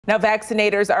Now,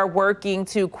 vaccinators are working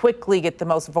to quickly get the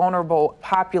most vulnerable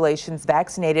populations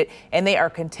vaccinated, and they are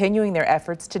continuing their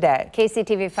efforts today.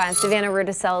 KCTV5 Savannah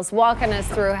Rudisell is walking us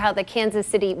through how the Kansas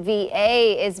City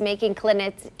VA is making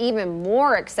clinics even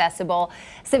more accessible.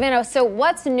 Savannah, so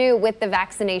what's new with the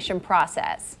vaccination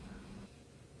process?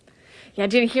 Yeah,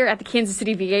 Jenny, here at the Kansas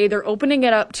City VA, they're opening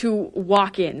it up to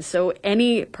walk-ins. So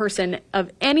any person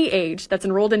of any age that's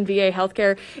enrolled in VA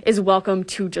healthcare is welcome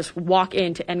to just walk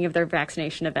into any of their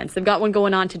vaccination events. They've got one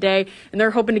going on today, and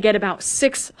they're hoping to get about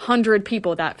 600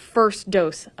 people that first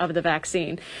dose of the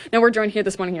vaccine. Now, we're joined here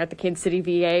this morning here at the Kansas City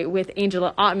VA with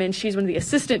Angela Ottman. She's one of the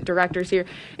assistant directors here.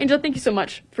 Angela, thank you so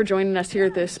much for joining us here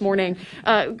this morning.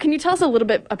 Can you tell us a little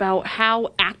bit about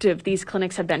how active these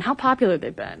clinics have been, how popular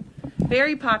they've been?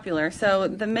 Very popular. So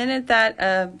the minute that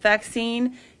a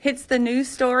vaccine hits the news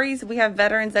stories, we have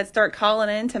veterans that start calling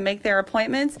in to make their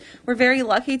appointments. We're very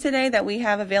lucky today that we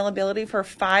have availability for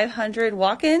 500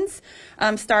 walk-ins.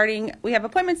 We have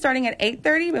appointments starting at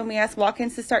 8:30, when we ask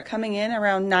walk-ins to start coming in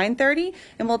around 9:30,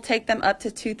 and we'll take them up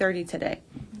to 2:30 today.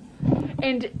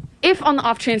 And if on the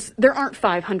off chance there aren't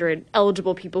 500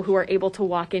 eligible people who are able to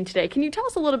walk in today, can you tell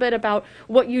us a little bit about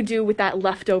what you do with that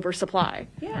leftover supply?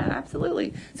 Yeah,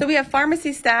 absolutely. So we have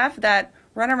pharmacy staff that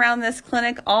run around this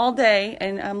clinic all day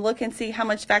and look and see how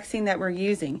much vaccine that we're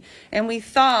using. And we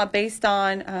thaw based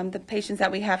on the patients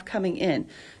that we have coming in.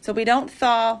 So we don't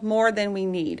thaw more than we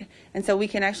need. And so we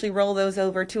can actually roll those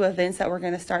over to events that we're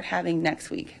going to start having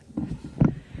next week.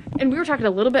 And we were talking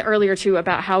a little bit earlier, too,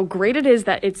 about how great it is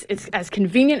that it's as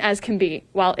convenient as can be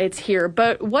while it's here.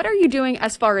 But what are you doing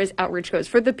as far as outreach goes?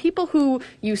 For the people who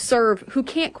you serve who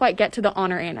can't quite get to the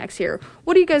Honor Annex here,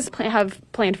 what do you guys have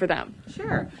planned for them?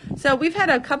 Sure. So we've had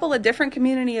a couple of different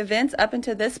community events up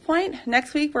until this point.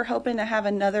 Next week, we're hoping to have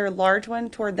another large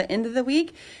one toward the end of the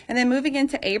week. And then moving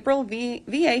into April,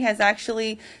 VA has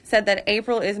actually said that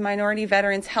April is Minority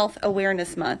Veterans Health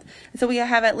Awareness Month. So we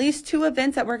have at least 2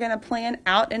 events that we're going to plan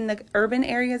out in the urban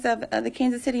areas of the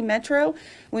Kansas City Metro.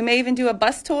 We may even do a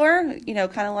bus tour, kind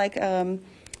of like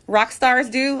rock stars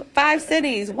do, 5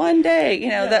 cities, 1 day,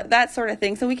 that sort of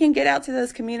thing. So we can get out to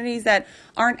those communities that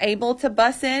aren't able to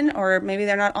bus in, or maybe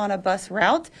they're not on a bus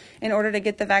route, in order to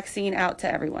get the vaccine out to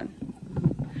everyone.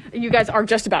 You guys are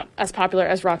just about as popular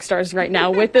as rock stars right now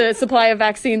with the supply of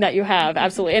vaccine that you have.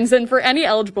 Absolutely. And then for any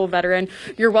eligible veteran,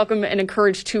 you're welcome and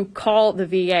encouraged to call the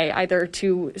VA either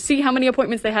to see how many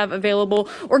appointments they have available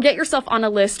or get yourself on a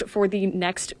list for the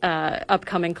next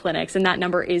upcoming clinics. And that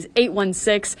number is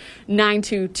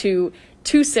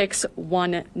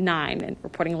 816-922-2619. And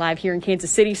reporting live here in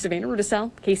Kansas City, Savannah Rudisell,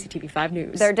 KCTV5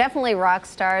 News. They're definitely rock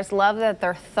stars. Love that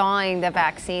they're thawing the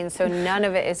vaccine so none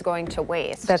of it is going to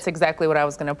waste. That's exactly what I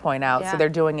was going to point out. Yeah. So they're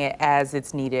doing it as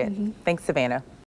it's needed. Thanks, Savannah.